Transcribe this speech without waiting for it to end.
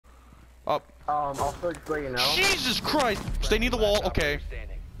Up. Also, just so you know. Jesus Christ! Stay near the wall. Okay.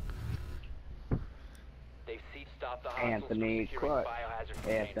 Anthony Clutch.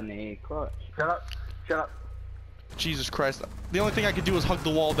 Anthony Clutch. Shut up. Shut up. Jesus Christ. The only thing I could do is hug the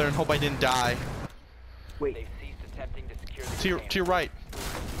wall there and hope I didn't die. Wait. To your right.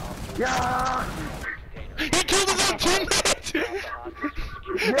 Yeah! He killed his own teammate!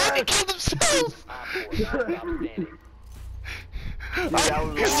 Yes! And he killed himself! Dude, that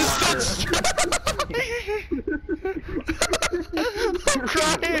was I'm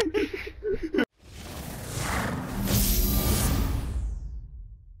crying!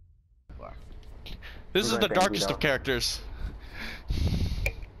 This is the darkest of characters.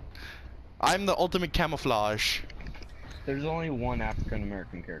 I'm the ultimate camouflage. There's only one African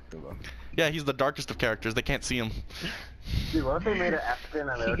American character though. Yeah, he's the darkest of characters. They can't see him. Dude, what if they made an African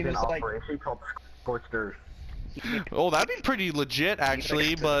American operation called Scorched Earth? Oh, that'd be pretty legit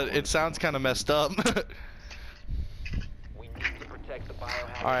actually, but it sounds kind of messed up.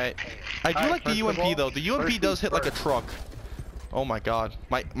 Alright. I do like the UMP though. The UMP does hit like a truck. Oh my god.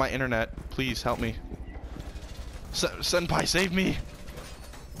 My internet. Please help me. Senpai, save me!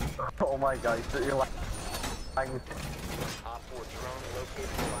 Oh my god, you're like...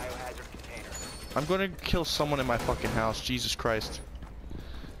 I'm gonna kill someone in my fucking house. Jesus Christ.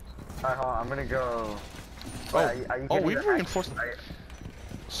 Alright, hold on, I'm gonna go... Oh, we've reinforced...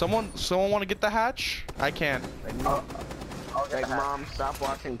 Someone wanna get the hatch? I can't. Like, Mom, stop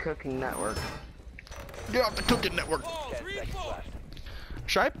watching Cooking Network. Get off the Cooking Network!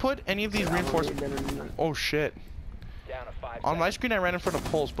 Should I put any of these reinforcements? Oh shit. On my screen I ran in front of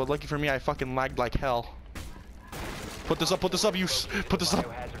poles, but lucky for me I fucking lagged like hell. Put this up, put this up, put this up.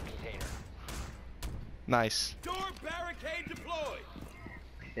 Nice. Door barricade deployed.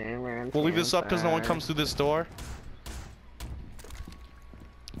 We'll leave this up because no one comes through this door.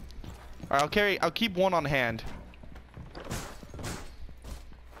 Alright, I'll keep one on hand.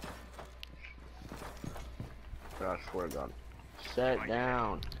 I swear to God. Set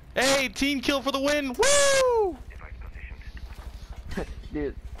down. Hey, team kill for the win! Woo!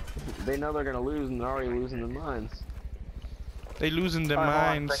 Dude, they know they're gonna lose and they're already losing their minds. They losing their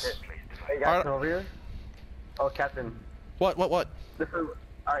minds. Hey guys, come over here. Oh, Captain. What? This is...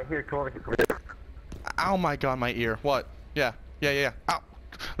 Alright, here, come over here. Oh my god, my ear. What? Yeah. Ow.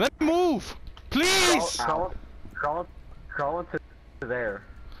 Let me move! Please! Crawl into there.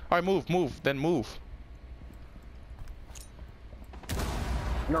 Alright, move. Then move.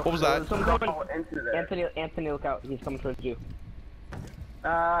 No, what was that? Crawl into there. Anthony, look out. He's coming towards you.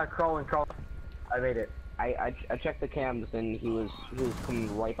 Crawl. I made it. I checked the cams and he was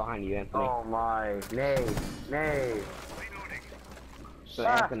coming right behind you, Anthony. Oh my, nay. So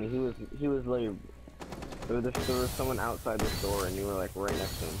Anthony, he was literally there was someone outside this door and you were like right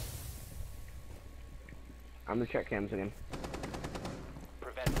next to him. I'm gonna check cams again.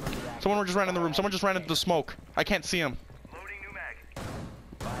 Someone just ran in the room. Someone just ran into the smoke. I can't see him.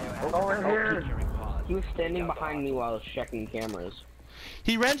 Over here. He was standing behind me while I was checking cameras.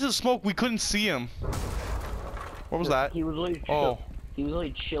 He ran to the smoke. We couldn't see him. What was that? He was literally he was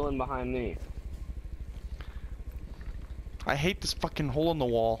literally chilling behind me. I hate this fucking hole in the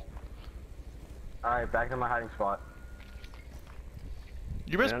wall. Alright, back to my hiding spot.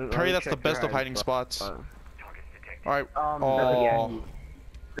 You best pray that's the best of hiding spots. Alright.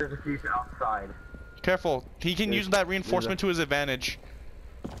 There's a few outside. Careful. He can use that reinforcement to his advantage.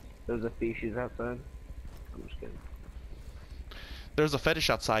 There's a species outside. I'm just kidding. There's a fetish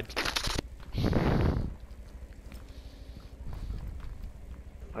outside.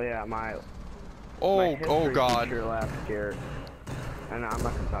 Oh yeah, my god. teacher last year. And I'm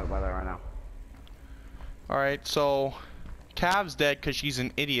not gonna talk about that right now. Alright, so Cav's dead because she's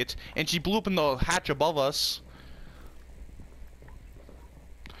an idiot, and she blew up in the hatch above us.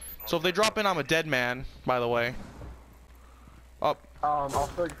 So if they drop in, I'm a dead man, by the way. Up.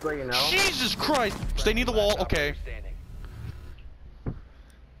 Also, just so you know. Jesus Christ! Stay near the wall, okay.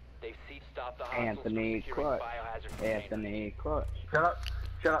 Anthony Clutch. Anthony Clutch. Shut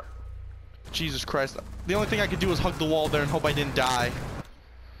up. Jesus Christ. The only thing I could do is hug the wall there and hope I didn't die.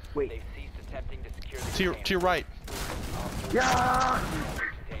 Wait. To your right. Yeah!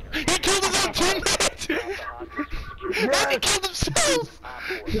 He killed his own teammate! Yes! And he killed himself!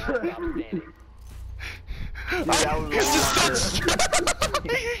 Dude, that was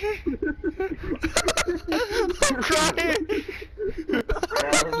I'm crying!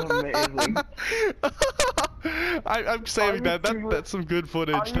 That was amazing. I'm saving that. That's some good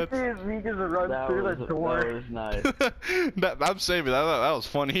footage. All you see is me just run through the door. That was nice. I'm saving that. That was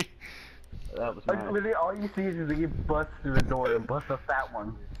funny. That was nice. Literally, all you see is me bust through the door and bust a fat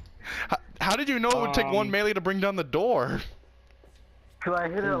one. How did you know it would take one melee to bring down the door? Cause I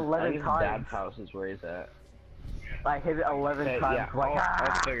hit it 11 Dad's times. house is where he's at. I hit it 11 times. Yeah, Like,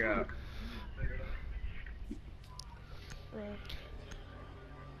 I'll figure out.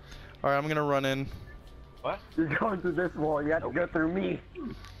 Alright, I'm gonna run in. What? You're going through this wall. You have to go through me.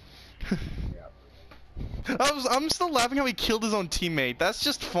 I'm still laughing how he killed his own teammate. That's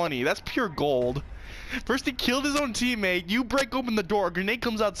just funny. That's pure gold. First he killed his own teammate, you break open the door, a grenade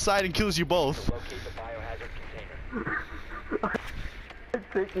comes outside and kills you both.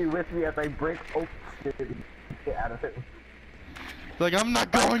 Take me with me as I break open it and get out of it. Like, I'm not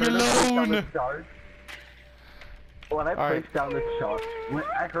going alone! When I placed down the chart, when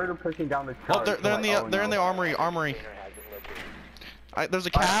I heard him pushing down the chart. Oh, they're in the armory. There's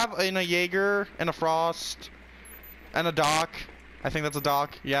a Cav and a Jaeger and a Frost and a Doc. I think that's a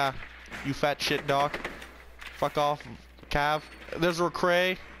Doc. Yeah, you fat shit Doc. Fuck off, Cav. There's a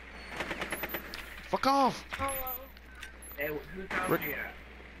Recray. Fuck off. Hello. Hey, who's down here?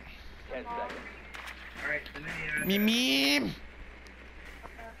 10 seconds. Alright, Me.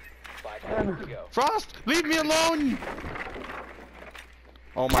 5 seconds to go. Frost, leave me alone.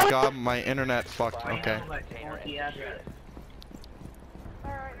 Oh my god, my internet fucked. Okay. Alright, will you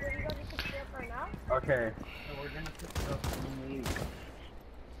go get the ship right now? Okay. we're gonna put stuff in the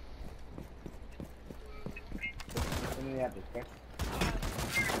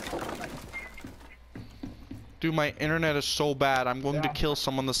Dude, my internet is so bad. I'm going to kill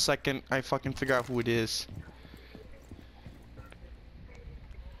someone the second I fucking figure out who it is.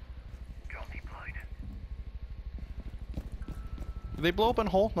 Did they blow up a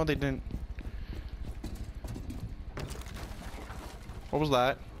hole? No, they didn't. What was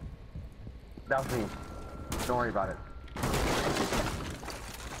that? That was me. Don't worry about it.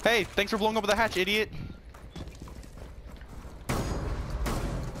 Hey, thanks for blowing up the hatch, idiot.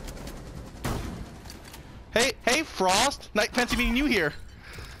 Hey, Frost. Fancy meeting you here.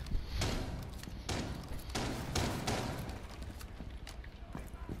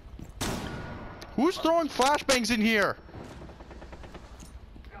 Who's throwing flashbangs in here?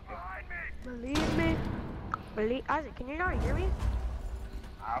 Believe me. Isaac, can you not hear me?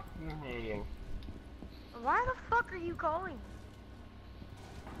 I can hear you. Why the fuck are you calling?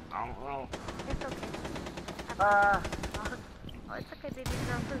 I don't know. It's okay. Oh, it's okay, baby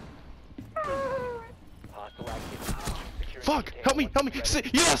girl. Hostile activity. Secure Fuck! the Help me! container Help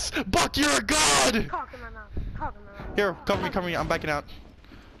me! Yes! Buck, you're a god! Talk in my mouth. Talk in my mouth. Here, cover me. I'm backing out.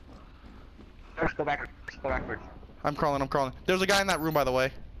 Let's go back. Go backwards. I'm crawling. There's a guy in that room, by the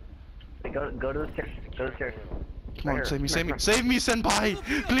way. Go to the stairs. Go to the stairs. Come on, save me, senpai!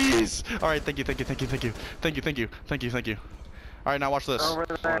 Please! Alright, thank you. Alright, now watch this. Over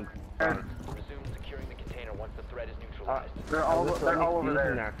there. Resume securing the container once the threat is neutralized. They're all over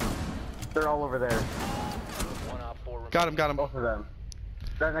there. They're all over there. One op 4 Got him. Both of them.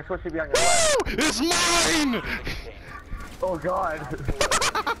 That next one should be on your left. Woo! It's mine! Oh god.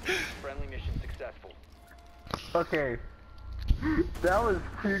 Friendly mission successful. Okay. That was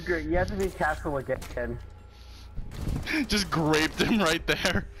too good. You have to be castle again. Just graped him right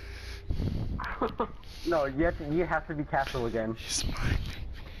there. No, you have to be castle again. He's mine.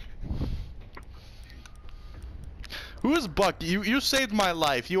 Who is Buck? You saved my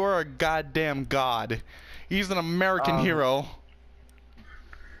life. You are a goddamn god. He's an American hero.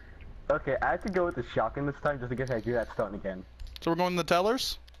 Okay, I have to go with the shotgun this time just in case I do that stunt again. So we're going to the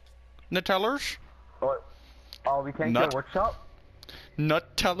tellers? The tellers? Oh, we can't go to workshop?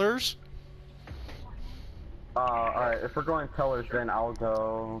 Nut tellers? Alright, if we're going tellers then I'll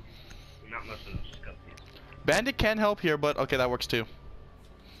go... Not much of those companies. Bandit can help here, but okay, that works too.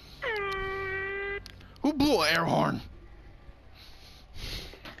 Who blew an air horn?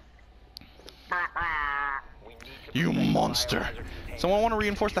 You monster! Someone want to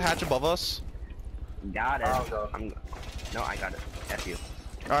reinforce the hatch above us? Got it. I'll go. No, I got it. F you.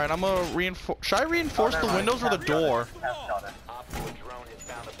 Alright, I'm gonna reinforce. Should I reinforce the windows or the door? Op 4 drone has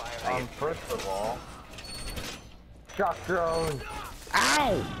found a biohazard. First of all... Shock drone!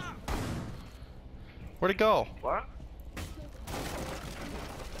 Ow! Where'd it go? What?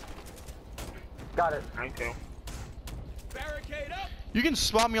 Got it. Okay. Barricade up! You can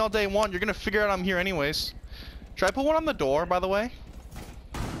spot me all day one. You're gonna figure out I'm here anyways. Should I put one on the door, by the way?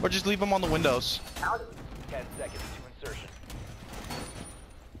 Or just leave them on the windows? 10 seconds to insertion.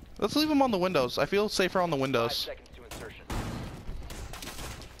 Let's leave them on the windows. I feel safer on the 5 windows. seconds to insertion.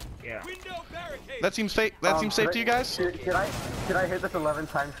 Yeah. Window barricade! That seems safe. That seems safe to you guys? Should I hit this 11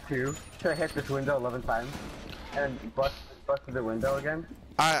 times too? Should I hit this window 11 times? And bust the window again?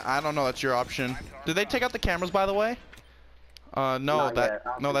 I don't know. That's your option. Did they take out the cameras, by the way? No, Not yet. I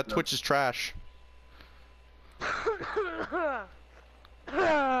don't no, think that so. Twitch is trash.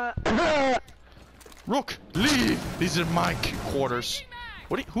 Rook, leave! These are my quarters.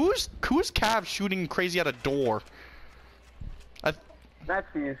 Who's Cav shooting crazy at a door?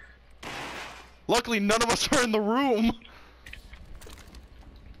 Nazis. Luckily, none of us are in the room.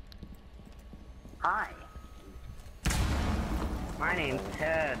 Hi. My name's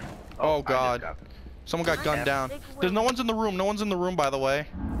Ted. Oh God. Someone got gunned down. There's no one's in the room. No one's in the room, by the way.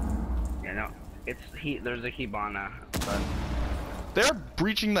 Yeah, no. There's a Hibana, but... They're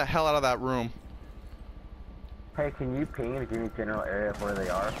breaching the hell out of that room. Hey, can you ping and give me general area of where they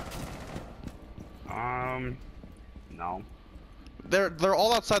are? No. They're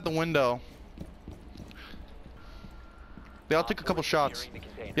all outside the window. They all took a couple shots.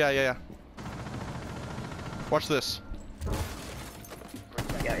 Yeah. Watch this.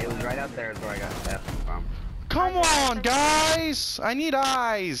 Yeah, it was right out there is where I got theft from. Come on, guys! I need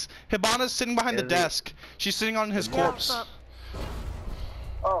eyes. Hibana's sitting behind the desk. She's sitting on his corpse.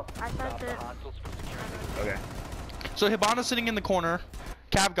 Oh, I thought that. Okay. So Hibana's sitting in the corner.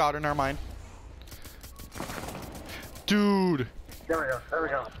 Cav got her, never mind. Dude. there we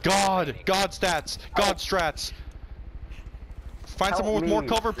go. God stats. God strats. Find someone with more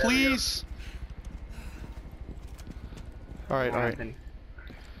cover, please. Alright.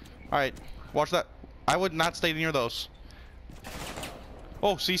 Alright. Watch that. I would not stay near those.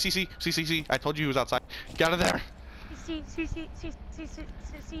 Oh, see. I told you he was outside. Get out of there.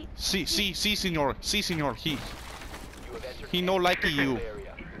 See. Senor. He no like you.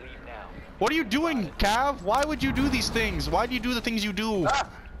 What are you doing, Cav? Why would you do these things? Why do you do the things you do? Ah!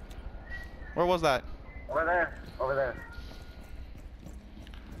 Where was that? Over there.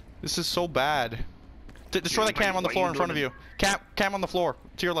 This is so bad. Destroy the cam on the floor in front of you. Cam on the floor.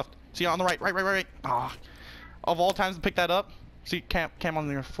 To your left. See, on the right. Ah. Of all times to pick that up. See, cam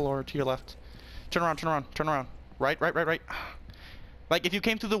on the floor to your left. Turn around. Right. Like, if you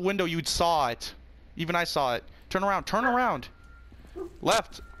came through the window, you'd saw it. Even I saw it. Turn around.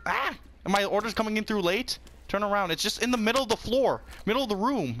 Left. Ah! Are my orders coming in through late? Turn around. It's just in the middle of the floor. Middle of the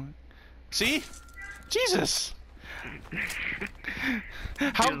room. See? Jesus.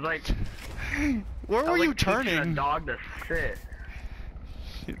 How? Like, where were you turning? A dog to sit.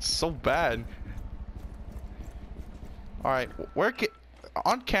 It's so bad. Alright,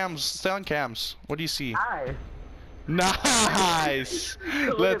 on cams, stay on cams. What do you see? Hi. Nice!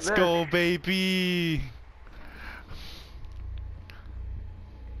 Let's go, baby!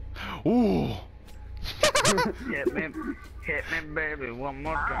 Ooh! Hit me, baby, one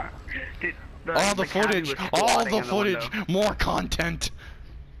more time. All the footage! More content!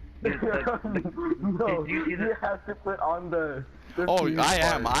 No, Did you see you have to put on the Oh, fuse I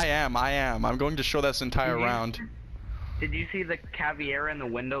part. am. I'm going to show this entire round. Did you see the Caviera in the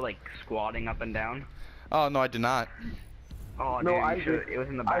window, like, squatting up and down? Oh, no, I did not. Oh, No, dude, I you should. It was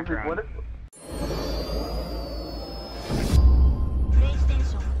in the Isaac, background.